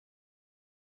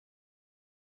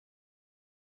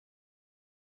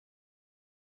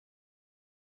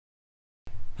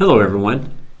Hello,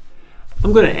 everyone.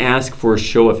 I'm going to ask for a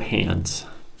show of hands.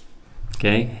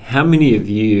 Okay, how many of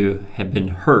you have been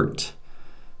hurt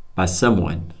by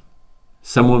someone?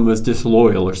 Someone was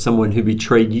disloyal, or someone who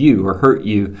betrayed you or hurt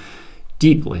you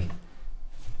deeply?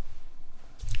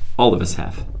 All of us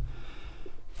have.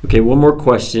 Okay, one more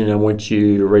question. I want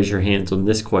you to raise your hands on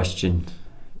this question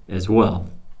as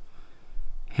well.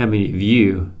 How many of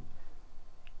you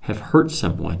have hurt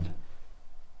someone?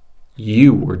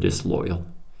 You were disloyal.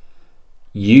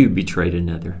 You betrayed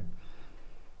another.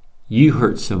 You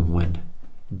hurt someone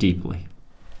deeply.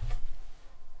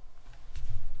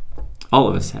 All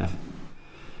of us have.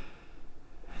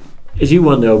 As you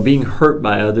well know, being hurt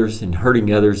by others and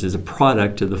hurting others is a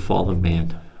product of the fall of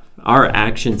man. Our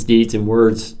actions, deeds, and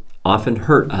words often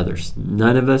hurt others.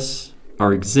 None of us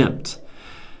are exempt.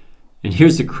 And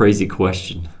here's the crazy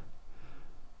question.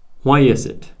 Why is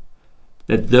it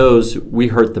that those we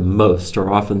hurt the most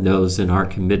are often those in our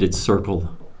committed circle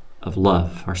of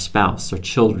love, our spouse, our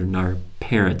children, our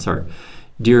parents, our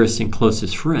dearest and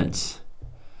closest friends?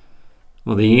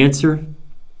 Well, the answer,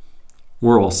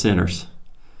 we're all sinners,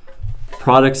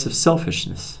 products of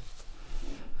selfishness.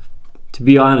 To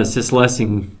be honest, this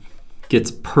lesson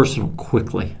gets personal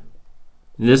quickly.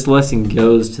 This lesson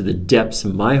goes to the depths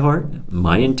of my heart,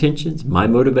 my intentions, my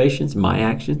motivations, my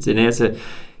actions, and as a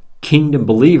kingdom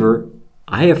believer,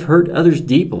 I have hurt others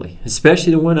deeply,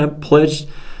 especially the one I've pledged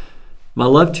my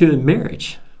love to in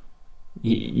marriage.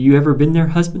 You ever been there,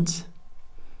 husbands?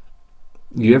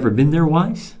 You ever been there,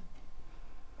 wives?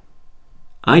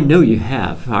 I know you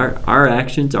have. Our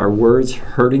actions, our words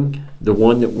hurting the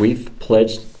one that we've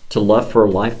pledged to love for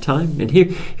a lifetime. And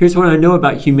here's what I know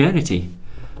about humanity.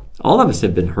 All of us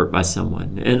have been hurt by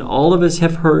someone, and all of us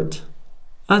have hurt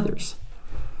others.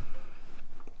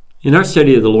 In our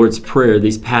study of the Lord's Prayer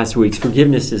these past weeks,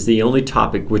 forgiveness is the only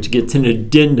topic which gets an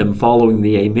addendum following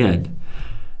the Amen.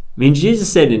 I mean,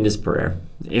 Jesus said in his prayer,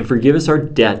 "And forgive us our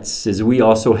debts as we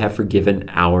also have forgiven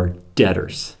our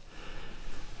debtors."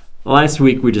 Last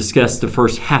week we discussed the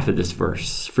first half of this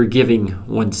verse, forgiving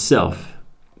oneself,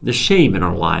 the shame in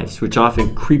our lives, which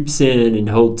often creeps in and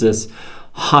holds us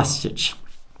hostage.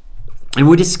 And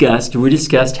we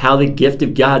discussed how the gift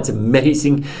of God's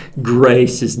amazing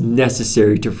grace is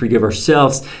necessary to forgive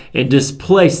ourselves and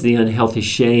displace the unhealthy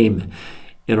shame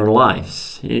in our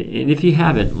lives. And if you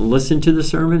haven't listened to the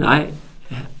sermon, I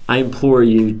implore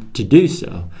you to do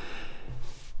so.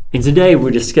 And today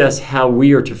we discuss how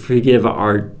we are to forgive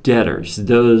our debtors,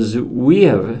 those we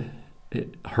have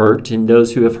hurt and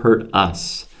those who have hurt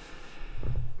us.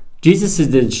 Jesus'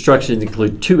 instructions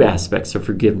include two aspects of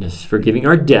forgiveness: forgiving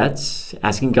our debts,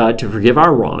 asking God to forgive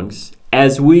our wrongs,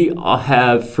 as we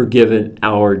have forgiven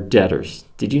our debtors.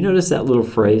 Did you notice that little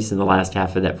phrase in the last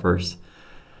half of that verse?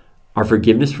 Our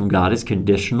forgiveness from God is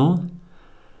conditional.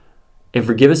 And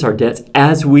forgive us our debts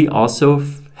as we also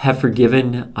have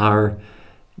forgiven our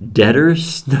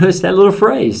debtors. Notice that little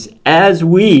phrase, as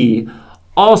we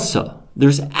also.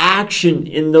 There's action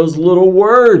in those little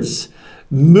words.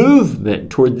 Movement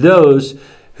toward those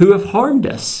who have harmed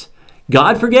us.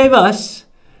 God forgave us,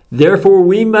 therefore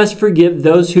we must forgive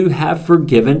those who have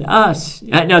forgiven us.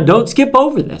 Now don't skip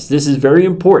over this. This is very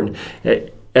important.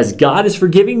 As God is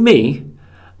forgiving me,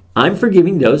 I'm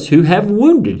forgiving those who have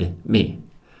wounded me.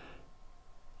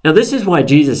 Now this is why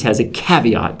Jesus has a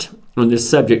caveat on this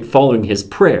subject following his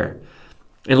prayer.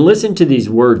 And listen to these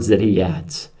words that he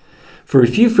adds. For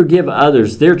if you forgive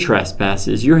others their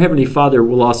trespasses, your heavenly Father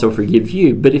will also forgive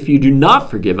you. But if you do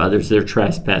not forgive others their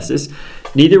trespasses,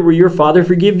 neither will your Father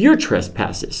forgive your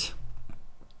trespasses.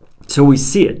 So we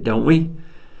see it, don't we?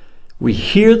 We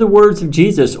hear the words of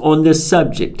Jesus on this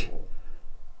subject,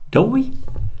 don't we?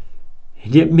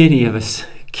 And yet many of us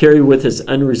carry with us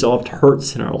unresolved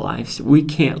hurts in our lives. We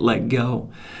can't let go.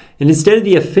 And instead of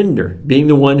the offender being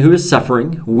the one who is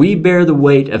suffering, we bear the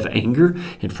weight of anger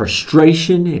and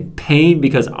frustration and pain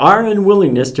because our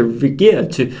unwillingness to forgive,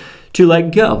 to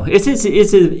let go. It's as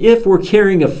if we're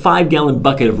carrying a 5-gallon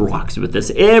bucket of rocks with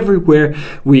us everywhere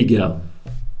we go.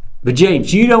 But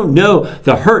James, you don't know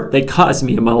the hurt they caused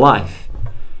me in my life.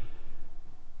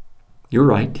 You're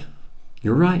right.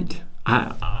 You're right.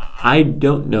 I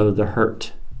don't know the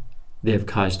hurt they have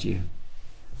caused you.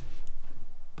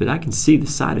 But I can see the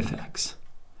side effects.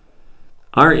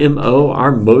 Our MO,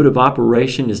 our mode of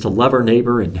operation is to love our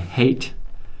neighbor and hate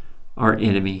our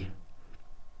enemy.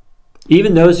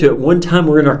 Even those who at one time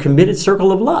were in our committed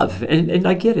circle of love. And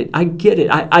I get it. I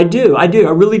do. I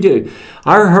really do.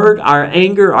 Our hurt, our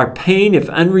anger, our pain, if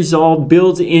unresolved,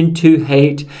 builds into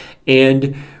hate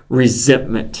and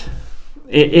resentment.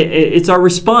 It's our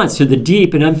response to the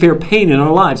deep and unfair pain in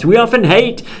our lives. We often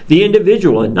hate the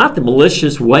individual and not the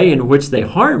malicious way in which the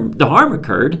harm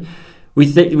occurred. We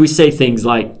say things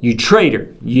like, "You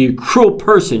traitor, you cruel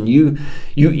person, you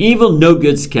evil, no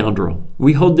good scoundrel."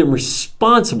 We hold them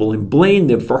responsible and blame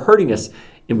them for hurting us,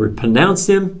 and we pronounce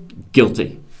them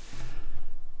guilty.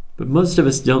 But most of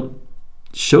us don't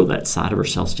show that side of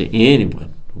ourselves to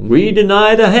anyone. We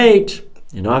deny the hate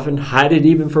and often hide it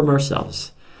even from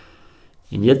ourselves.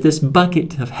 And yet this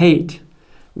bucket of hate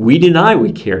we deny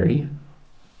we carry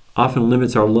often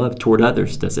limits our love toward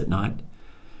others, does it not?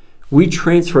 We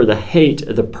transfer the hate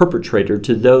of the perpetrator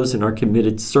to those in our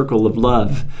committed circle of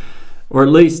love, or at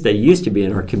least they used to be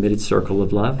in our committed circle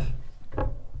of love.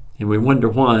 And we wonder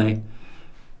why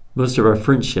most of our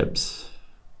friendships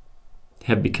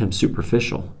have become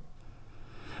superficial.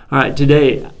 All right,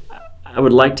 today I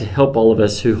would like to help all of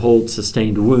us who hold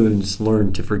sustained wounds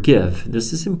learn to forgive.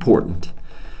 This is important.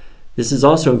 This is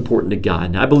also important to God.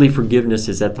 And I believe forgiveness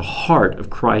is at the heart of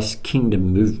Christ's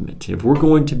kingdom movement. If we're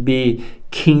going to be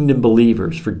kingdom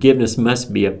believers, forgiveness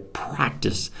must be a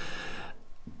practice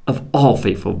of all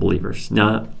faithful believers.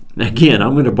 Now, again,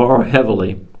 I'm going to borrow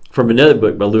heavily from another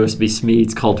book by Lewis B.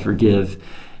 Smedes called Forgive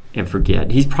and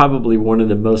Forget. He's probably one of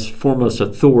the most foremost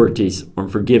authorities on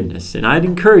forgiveness. And I'd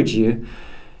encourage you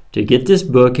to get this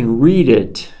book and read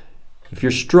it if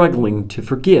you're struggling to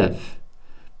forgive.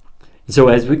 And so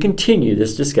as we continue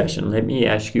this discussion, let me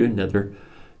ask you another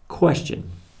question.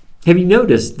 Have you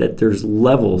noticed that there's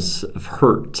levels of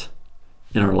hurt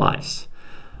in our lives?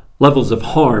 Levels of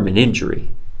harm and injury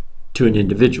to an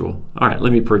individual? All right,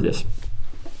 let me prove this.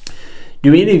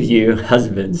 Do any of you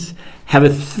husbands have a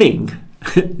thing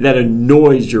that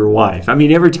annoys your wife? I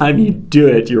mean, every time you do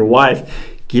it, your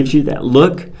wife gives you that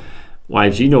look.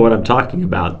 Wives, you know what I'm talking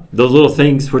about. Those little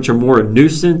things which are more a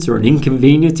nuisance or an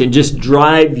inconvenience and just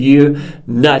drive you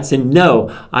nuts. And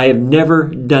no, I have never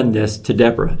done this to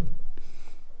Deborah.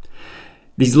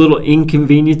 These little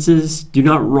inconveniences do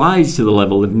not rise to the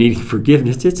level of needing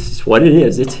forgiveness. It's what it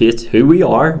is. It's who we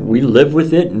are. We live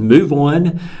with it and move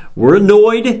on. We're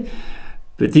annoyed,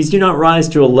 but these do not rise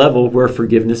to a level where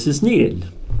forgiveness is needed.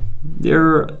 There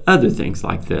are other things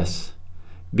like this.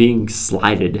 Being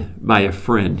slighted by a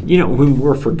friend, when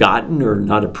we're forgotten or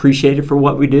not appreciated for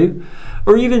what we do,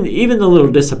 or even the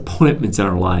little disappointments in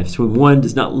our lives when one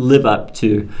does not live up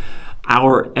to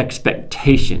our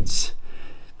expectations.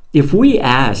 If we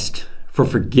asked for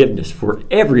forgiveness for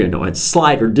every annoyance,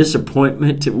 slight, or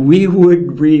disappointment, we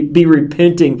would be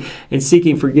repenting and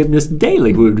seeking forgiveness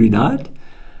daily, would we not?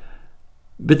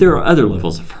 But there are other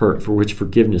levels of hurt for which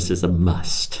forgiveness is a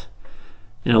must.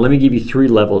 Now, let me give you 3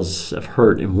 levels of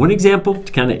hurt and one example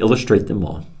to kind of illustrate them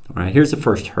all. All right, here's the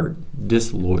first hurt,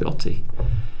 disloyalty.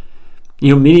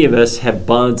 Many of us have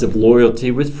bonds of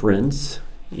loyalty with friends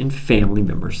and family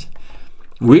members.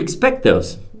 We expect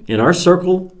those in our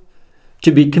circle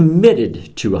to be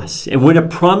committed to us. And when a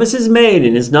promise is made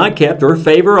and is not kept, or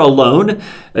favor alone,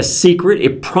 a secret,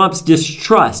 it prompts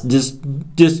distrust.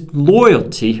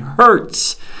 Disloyalty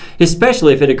hurts,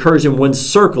 especially if it occurs in one's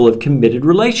circle of committed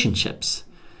relationships.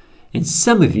 And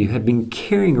some of you have been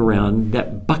carrying around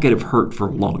that bucket of hurt for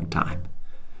a long time.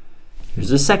 Here's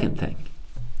the second thing,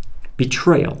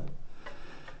 betrayal.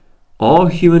 All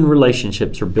human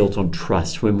relationships are built on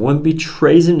trust. When one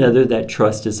betrays another, that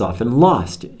trust is often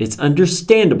lost. It's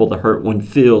understandable the hurt one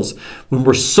feels when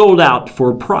we're sold out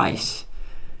for a price.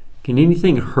 Can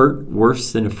anything hurt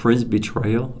worse than a friend's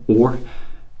betrayal or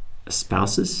a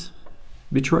spouse's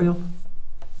betrayal?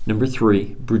 Number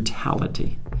 3,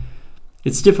 brutality.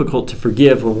 It's difficult to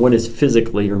forgive when one is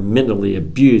physically or mentally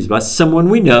abused by someone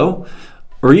we know,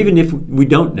 or even if we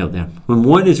don't know them. When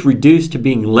one is reduced to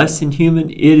being less than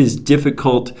human, it is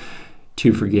difficult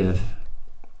to forgive.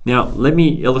 Now, let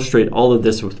me illustrate all of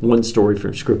this with one story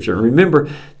from Scripture. And remember,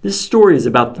 this story is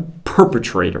about the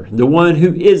perpetrator, the one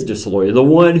who is disloyal, the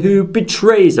one who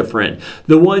betrays a friend,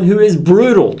 the one who is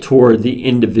brutal toward the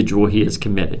individual he has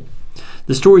committed.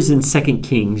 The story is in 2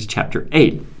 Kings chapter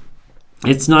 8.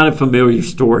 It's not a familiar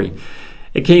story.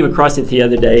 I came across it the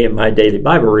other day in my daily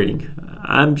Bible reading.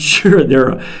 I'm sure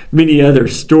there are many other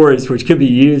stories which could be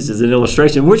used as an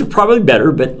illustration, which are probably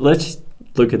better, but let's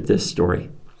look at this story.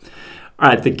 All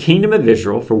right, the kingdom of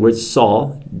Israel, for which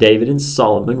Saul, David, and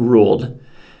Solomon ruled,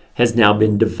 has now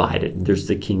been divided. There's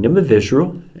the kingdom of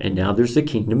Israel, and now there's the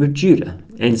kingdom of Judah.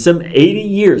 And some 80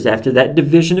 years after that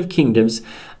division of kingdoms,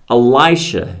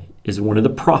 Elisha is one of the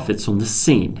prophets on the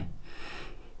scene.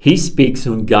 He speaks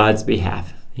on God's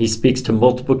behalf. He speaks to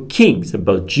multiple kings of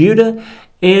both Judah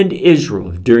and Israel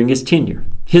during his tenure.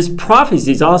 His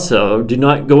prophecies also do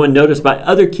not go unnoticed by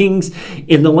other kings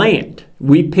in the land.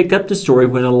 we pick up the story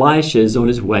when Elisha is on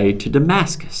his way to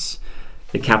Damascus,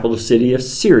 the capital city of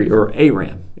Syria, or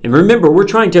Aram. And remember, we're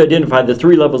trying to identify the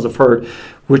three levels of hurt,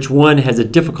 which one has a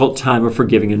difficult time of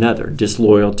forgiving another: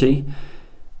 disloyalty,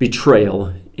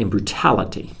 betrayal, and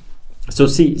brutality. So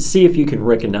see if you can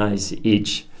recognize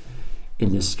each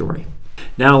in this story.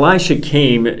 Now Elisha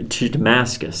came to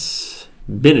Damascus.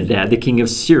 Ben-Hadad, the king of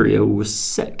Syria, was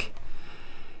sick.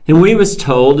 And when he was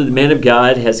told that the man of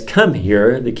God has come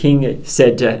here, the king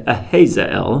said to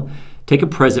Ahaziel, "Take a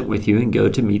present with you and go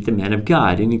to meet the man of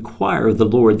God and inquire of the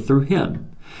Lord through him,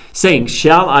 saying,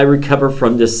 'Shall I recover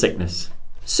from this sickness?'"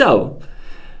 So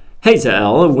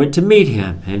Hazael went to meet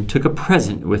him and took a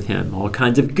present with him, all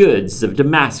kinds of goods of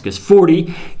Damascus,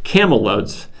 40 camel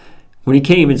loads. When he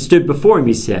came and stood before him,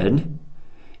 he said,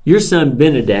 "Your son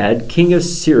Ben-Hadad, king of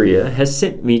Syria, has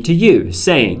sent me to you,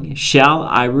 saying, 'Shall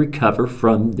I recover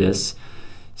from this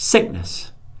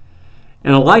sickness?'"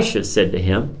 And Elisha said to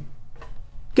him,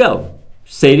 "Go,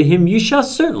 say to him, 'You shall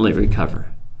certainly recover.'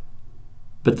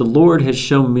 But the Lord has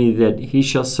shown me that he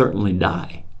shall certainly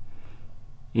die."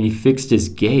 And he fixed his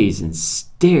gaze and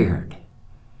stared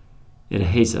at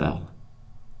Ahaziel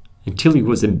until he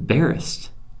was embarrassed.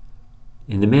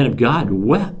 And the man of God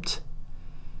wept.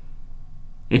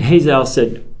 And Hazael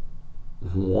said,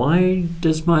 "Why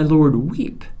does my Lord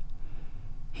weep?"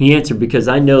 He answered, "Because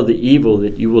I know the evil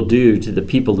that you will do to the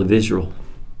people of Israel.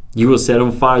 You will set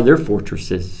on fire their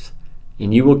fortresses,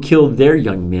 and you will kill their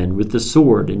young men with the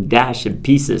sword, and dash in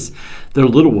pieces their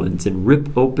little ones, and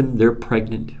rip open their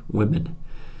pregnant women."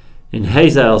 And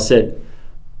Hazael said,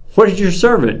 "What is your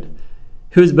servant,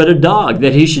 who is but a dog,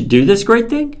 that he should do this great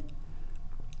thing?"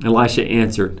 Elisha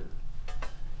answered,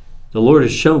 "The Lord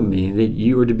has shown me that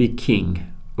you are to be king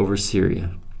over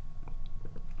Syria."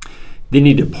 Then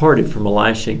he departed from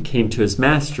Elisha and came to his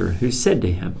master, who said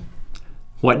to him,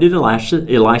 "What did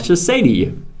Elisha say to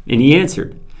you?" And he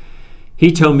answered,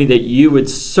 "He told me that you would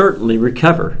certainly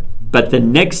recover." But the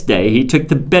next day he took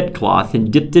the bedcloth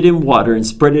and dipped it in water and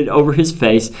spread it over his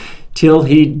face till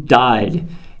he died,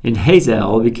 and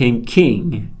Hazael became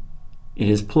king in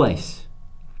his place.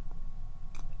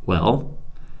 Well,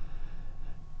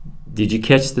 did you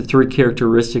catch the three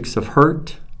characteristics of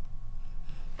hurt?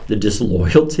 The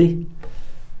disloyalty,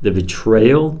 the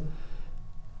betrayal,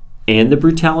 and the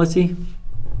brutality?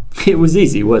 It was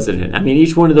easy, wasn't it? I mean,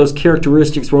 each one of those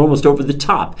characteristics were almost over the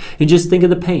top. And just think of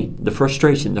the pain, the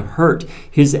frustration, the hurt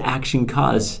his action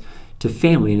caused to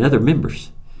family and other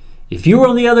members. If you were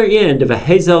on the other end of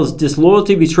Ahaziel's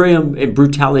disloyalty, betrayal, and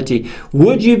brutality,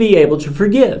 would you be able to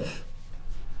forgive?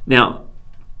 Now,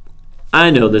 I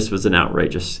know this was an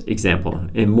outrageous example,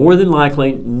 and more than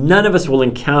likely, none of us will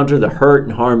encounter the hurt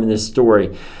and harm in this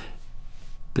story.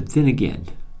 But then again,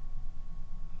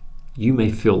 you may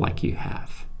feel like you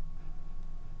have.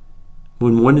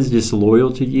 When one is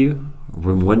disloyal to you, or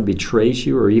when one betrays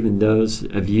you, or even those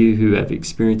of you who have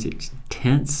experienced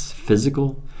intense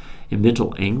physical and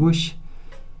mental anguish,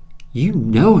 you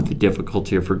know the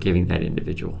difficulty of forgiving that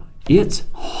individual. It's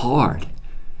hard.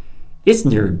 It's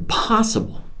near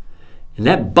impossible. And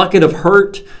that bucket of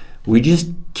hurt, we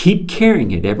just keep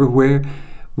carrying it everywhere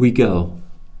we go.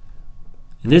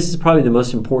 And this is probably the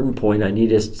most important point I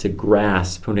need us to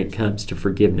grasp when it comes to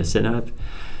forgiveness. And I've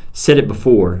said it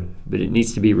before, but it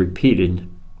needs to be repeated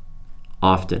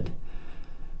often.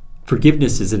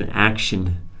 Forgiveness is an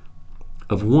action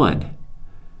of one.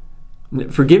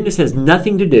 Forgiveness has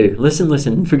nothing to do,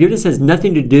 listen, forgiveness has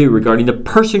nothing to do regarding the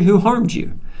person who harmed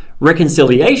you.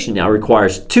 Reconciliation now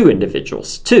requires two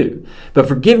individuals, but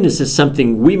forgiveness is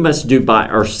something we must do by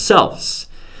ourselves.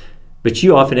 But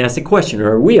you often ask the question,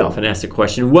 or we often ask the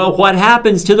question, well, what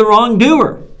happens to the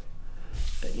wrongdoer?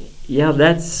 Yeah,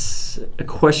 that's a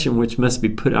question which must be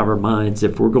put out of our minds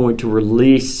if we're going to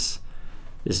release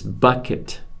this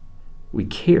bucket we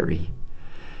carry.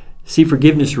 See,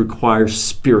 forgiveness requires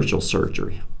spiritual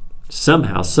surgery.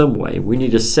 Somehow, some way, we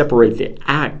need to separate the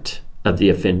act of the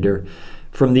offender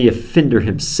from the offender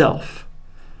himself.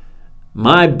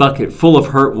 My bucket full of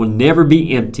hurt will never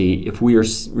be empty if we are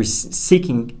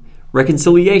seeking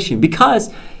reconciliation,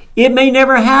 because it may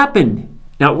never happen.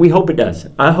 Now, we hope it does.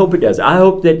 I hope it does. I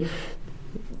hope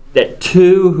that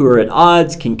two who are at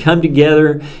odds can come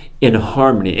together in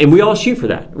harmony. And we all shoot for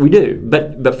that. We do.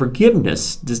 But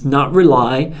forgiveness does not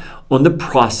rely on the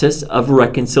process of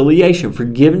reconciliation.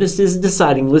 Forgiveness is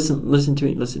deciding, listen to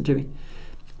me.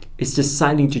 It's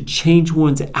deciding to change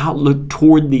one's outlook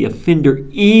toward the offender,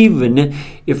 even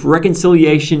if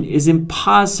reconciliation is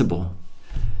impossible.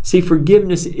 See,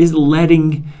 forgiveness is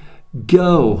letting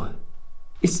go.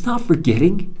 It's not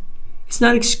forgetting. It's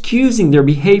not excusing their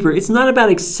behavior. It's not about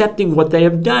accepting what they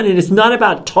have done, and it's not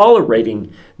about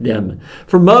tolerating them.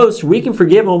 For most, we can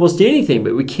forgive almost anything,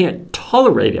 but we can't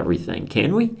tolerate everything,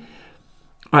 can we?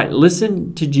 All right,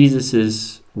 listen to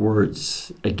Jesus'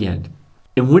 words again.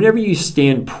 And whenever you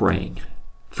stand praying,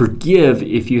 forgive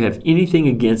if you have anything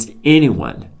against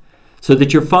anyone, so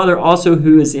that your Father also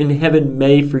who is in heaven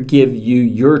may forgive you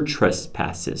your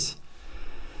trespasses.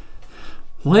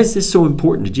 Why is this so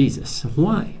important to Jesus?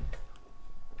 Why?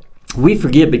 We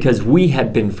forgive because we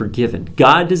have been forgiven.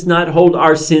 God does not hold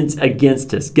our sins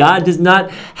against us. God does not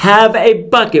have a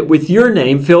bucket with your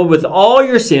name filled with all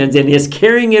your sins and is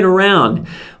carrying it around.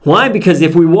 Why? Because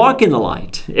if we walk in the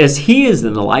light, as He is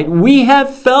in the light, we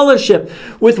have fellowship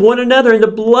with one another. And the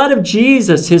blood of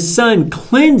Jesus, His Son,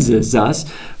 cleanses us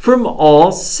from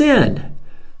all sin.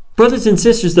 Brothers and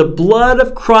sisters, the blood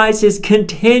of Christ is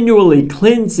continually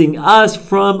cleansing us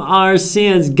from our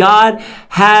sins. God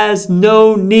has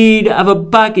no need of a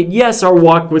bucket. Yes, our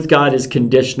walk with God is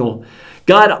conditional.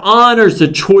 God honors the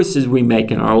choices we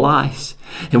make in our lives.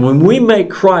 And when we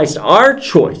make Christ our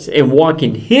choice and walk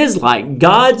in His light,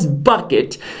 God's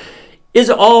bucket is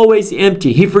always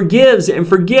empty. He forgives and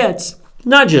forgets.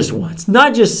 Not just once,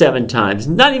 not just 7 times,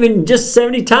 not even just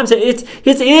 70 times. It's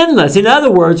endless. In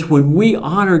other words, when we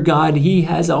honor God, He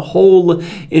has a hole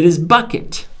in His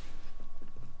bucket.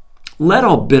 Let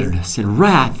all bitterness and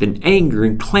wrath and anger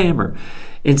and clamor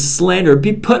and slander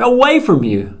be put away from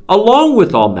you, along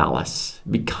with all malice.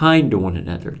 Be kind to one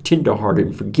another, tenderhearted,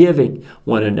 and forgiving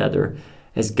one another,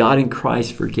 as God in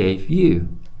Christ forgave you.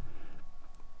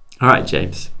 All right,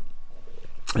 James.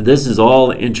 This is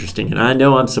all interesting, and I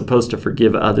know I'm supposed to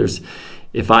forgive others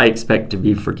if I expect to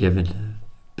be forgiven.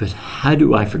 But how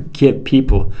do I forgive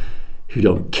people who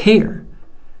don't care?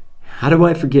 How do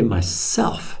I forgive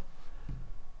myself?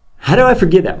 How do I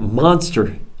forgive that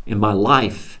monster in my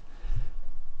life?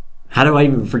 How do I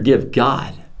even forgive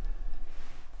God?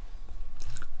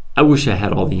 I wish I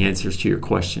had all the answers to your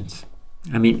questions.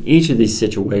 I mean, each of these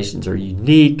situations are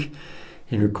unique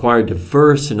and require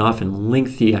diverse and often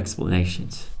lengthy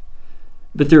explanations.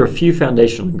 But there are a few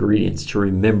foundational ingredients to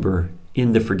remember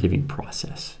in the forgiving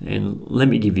process. And let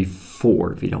me give you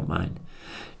 4 if you don't mind.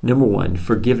 Number 1,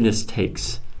 forgiveness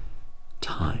takes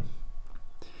time.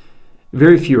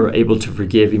 Very few are able to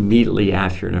forgive immediately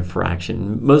after an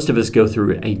infraction. Most of us go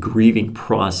through a grieving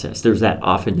process. There's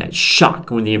often that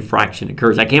shock when the infraction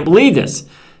occurs. I can't believe this.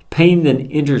 Pain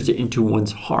then enters into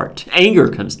one's heart. Anger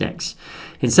comes next.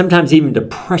 And sometimes even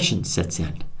depression sets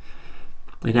in.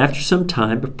 And after some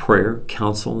time of prayer,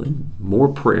 counsel, and more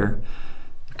prayer,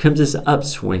 there comes this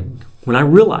upswing when I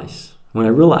realize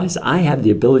I have the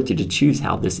ability to choose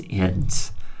how this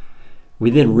ends.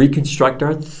 We then reconstruct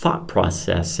our thought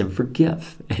process and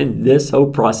forgive. And this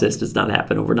whole process does not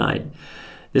happen overnight.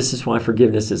 This is why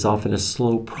forgiveness is often a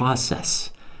slow process.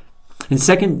 In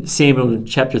 2 Samuel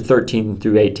chapter 13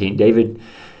 through 18, David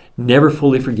never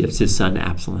fully forgives his son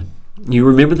Absalom. You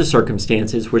remember the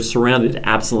circumstances which surrounded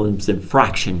Absalom's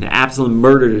infraction. Absalom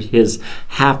murdered his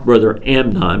half-brother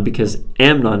Amnon because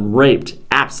Amnon raped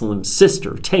Absalom's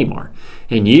sister Tamar.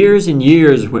 And years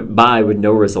went by with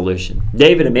no resolution.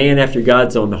 David, a man after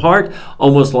God's own heart,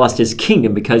 almost lost his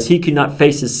kingdom because he could not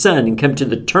face his son and come to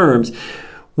the terms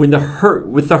with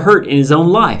the hurt in his own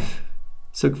life.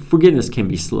 So forgiveness can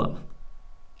be slow.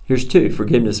 Here's 2.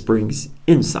 Forgiveness brings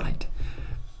insight.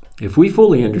 If we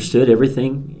fully understood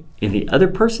everything in the other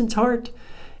person's heart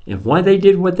and why they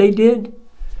did what they did,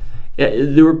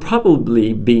 there would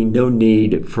probably be no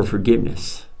need for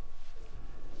forgiveness.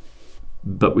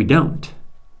 But we don't.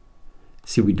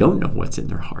 See, we don't know what's in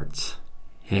their hearts.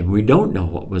 And we don't know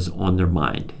what was on their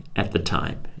mind at the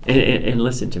time. And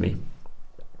listen to me.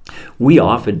 We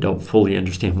often don't fully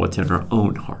understand what's in our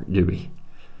own heart, do we?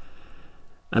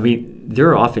 I mean, there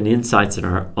are often insights in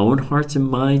our own hearts and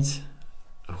minds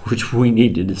which we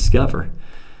need to discover.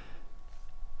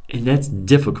 And that's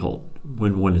difficult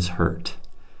when one is hurt.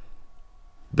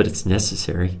 But it's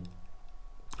necessary.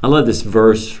 I love this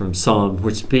verse from Psalm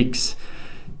which speaks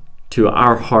to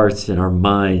our hearts and our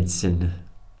minds and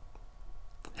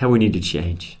how we need to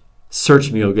change. Search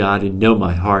me, O God, and know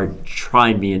my heart.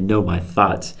 Try me and know my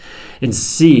thoughts, and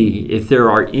see if there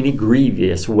are any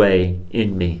grievous way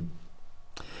in me,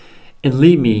 and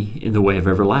lead me in the way of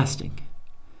everlasting.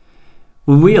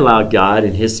 When we allow God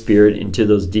and His Spirit into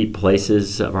those deep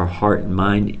places of our heart and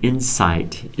mind,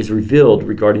 insight is revealed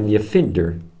regarding the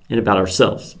offender and about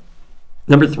ourselves.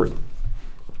 Number 3,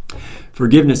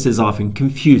 forgiveness is often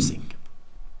confusing.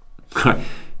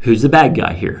 Who's the bad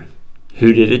guy here?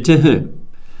 Who did it to whom?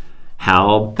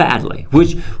 How badly?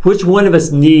 Which one of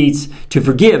us needs to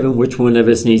forgive and which one of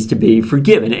us needs to be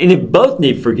forgiven? And if both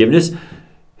need forgiveness,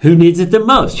 who needs it the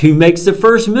most? Who makes the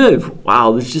first move?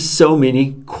 Wow, there's just so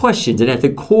many questions. And at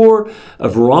the core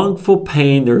of wrongful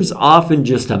pain, there's often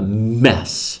just a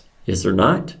mess. Is there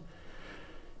not?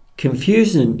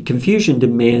 Confusion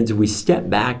demands we step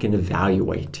back and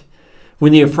evaluate.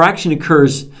 When the infraction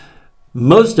occurs,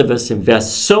 most of us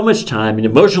invest so much time and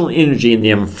emotional energy in the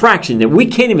infraction that we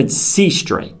can't even see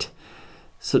straight.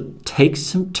 So take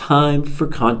some time for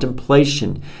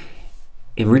contemplation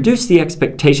and reduce the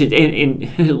expectations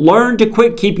and learn to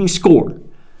quit keeping score.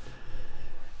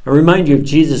 I remind you of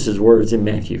Jesus' words in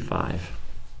Matthew 5.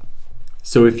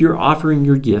 So if you're offering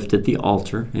your gift at the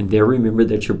altar and there remember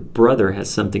that your brother has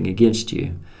something against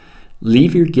you,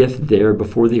 leave your gift there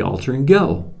before the altar and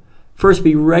go. First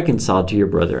be reconciled to your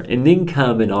brother and then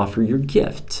come and offer your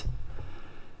gift.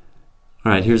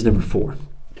 All right, here's number 4.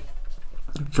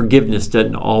 Forgiveness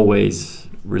doesn't always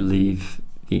relieve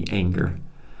the anger.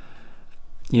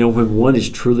 You know, when one is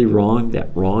truly wrong,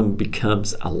 that wrong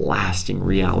becomes a lasting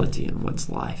reality in one's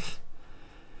life.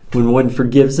 When one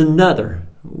forgives another,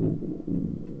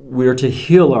 we are to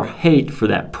heal our hate for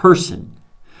that person.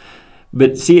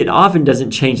 But see, it often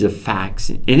doesn't change the facts,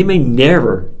 and it may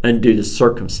never undo the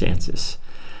circumstances.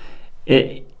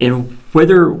 And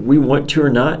whether we want to or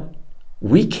not,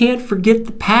 we can't forget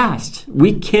the past.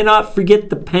 We cannot forget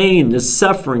the pain, the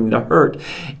suffering, the hurt.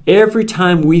 Every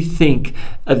time we think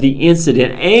of the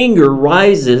incident, anger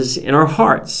rises in our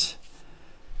hearts.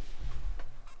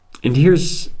 And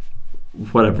here's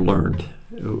what I've learned.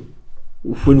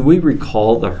 When we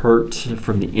recall the hurt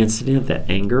from the incident, that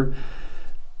anger,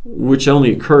 which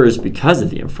only occurs because of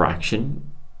the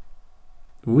infraction,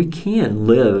 we can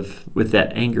live with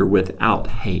that anger without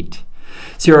hate.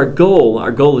 See, our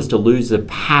goal is to lose the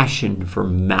passion for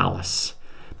malice.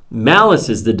 Malice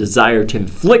is the desire to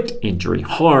inflict injury,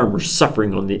 harm, or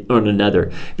suffering on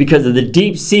another because of the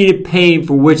deep-seated pain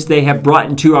for which they have brought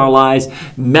into our lives.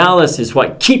 Malice is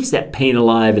what keeps that pain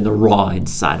alive in the raw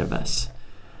inside of us.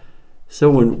 So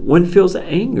when one feels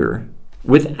anger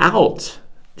without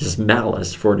this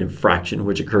malice for an infraction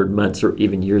which occurred months or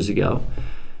even years ago,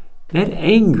 that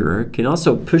anger can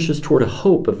also push us toward a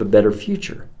hope of a better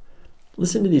future.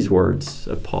 Listen to these words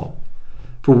of Paul.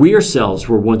 For we ourselves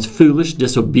were once foolish,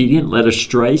 disobedient, led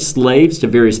astray, slaves to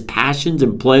various passions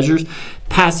and pleasures,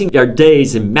 passing our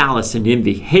days in malice and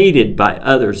envy, hated by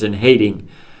others and hating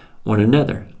one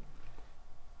another.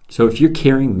 So if you're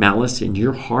carrying malice in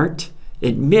your heart,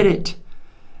 admit it.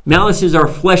 Malice is our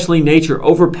fleshly nature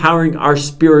overpowering our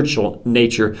spiritual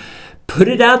nature. Put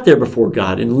it out there before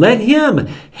God and let Him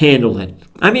handle it.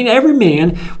 I mean, every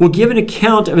man will give an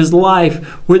account of his life,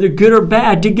 whether good or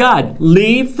bad, to God.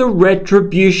 Leave the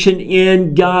retribution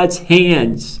in God's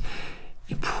hands.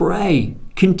 Pray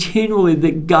continually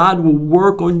that God will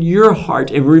work on your heart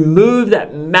and remove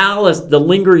that malice, the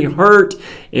lingering hurt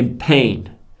and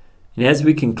pain. And as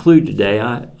we conclude today,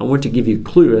 I want to give you a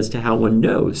clue as to how one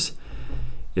knows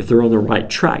if they're on the right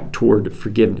track toward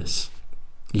forgiveness.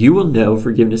 You will know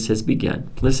forgiveness has begun.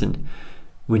 Listen,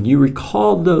 when you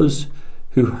recall those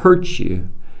who hurt you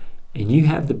and you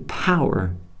have the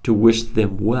power to wish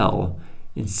them well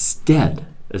instead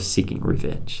of seeking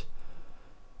revenge.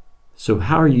 So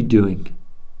how are you doing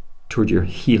toward your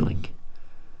healing?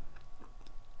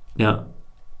 Now,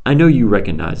 I know you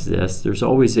recognize this. There's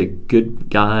always a good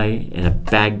guy and a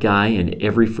bad guy in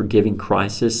every forgiving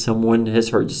crisis. Someone has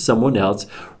hurt someone else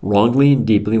wrongly and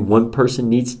deeply. One person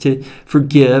needs to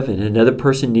forgive and another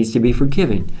person needs to be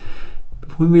forgiven.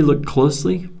 But when we look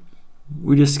closely,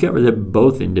 we discover that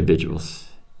both individuals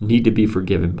need to be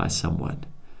forgiven by someone.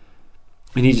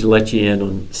 I need to let you in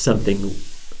on something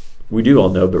we do all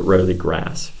know but rarely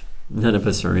grasp. None of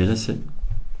us are innocent.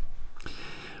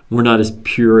 We're not as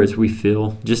pure as we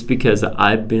feel. Just because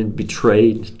I've been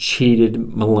betrayed,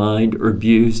 cheated, maligned, or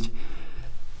abused,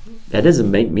 that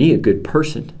doesn't make me a good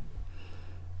person.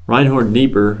 Reinhold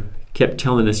Niebuhr kept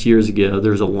telling us years ago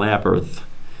there's a labyrinth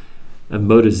of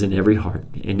motives in every heart,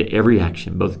 and every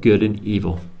action, both good and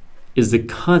evil, is the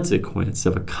consequence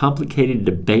of a complicated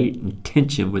debate and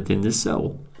tension within the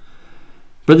soul.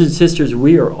 Brothers and sisters,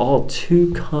 we are all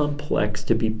too complex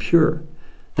to be pure.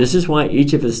 This is why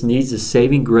each of us needs the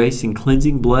saving grace and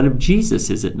cleansing blood of Jesus,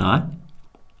 is it not?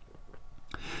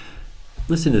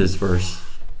 Listen to this verse.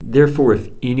 Therefore, if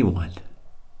anyone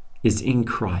is in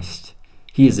Christ,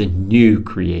 he is a new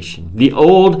creation. The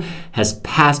old has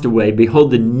passed away.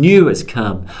 Behold, the new has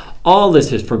come. All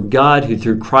this is from God, who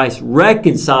through Christ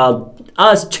reconciled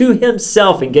us to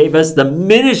himself and gave us the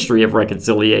ministry of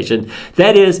reconciliation.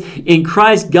 That is, in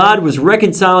Christ, God was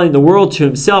reconciling the world to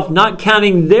himself, not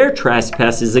counting their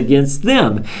trespasses against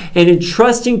them, and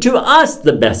entrusting to us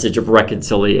the message of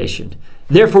reconciliation.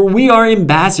 Therefore, we are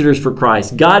ambassadors for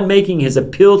Christ, God making his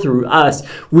appeal through us.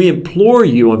 We implore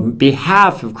you on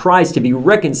behalf of Christ to be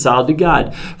reconciled to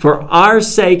God. For our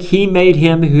sake, he made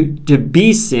him to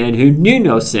be sin who knew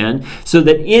no sin, so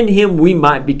that in him we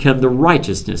might become the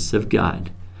righteousness of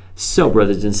God. So,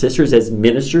 brothers and sisters, as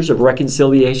ministers of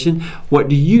reconciliation, what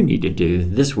do you need to do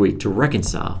this week to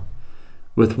reconcile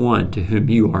with one to whom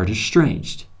you are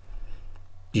estranged?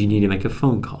 Do you need to make a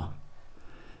phone call?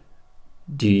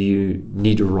 Do you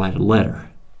need to write a letter?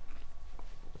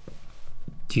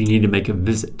 Do you need to make a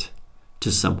visit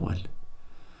to someone?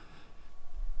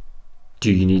 Do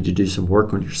you need to do some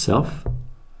work on yourself?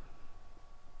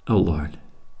 Oh Lord,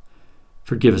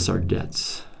 forgive us our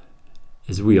debts,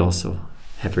 as we also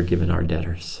have forgiven our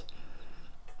debtors.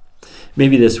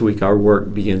 Maybe this week our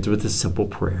work begins with a simple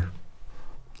prayer.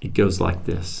 It goes like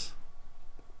this: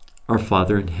 Our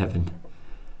Father in heaven,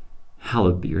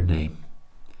 hallowed be your name.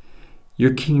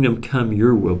 Your kingdom come,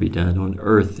 your will be done on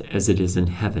earth as it is in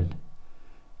heaven.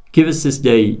 Give us this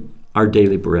day our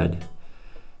daily bread,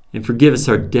 and forgive us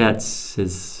our debts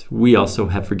as we also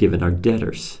have forgiven our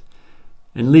debtors.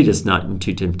 And lead us not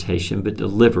into temptation, but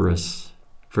deliver us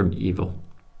from evil.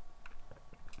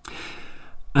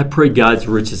 I pray God's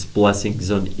richest blessings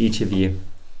on each of you.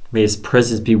 May his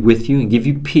presence be with you and give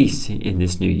you peace in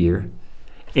this new year.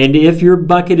 And if your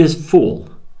bucket is full,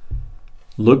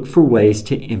 look for ways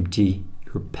to empty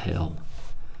your pail.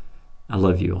 I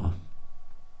love you all.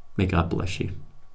 May God bless you.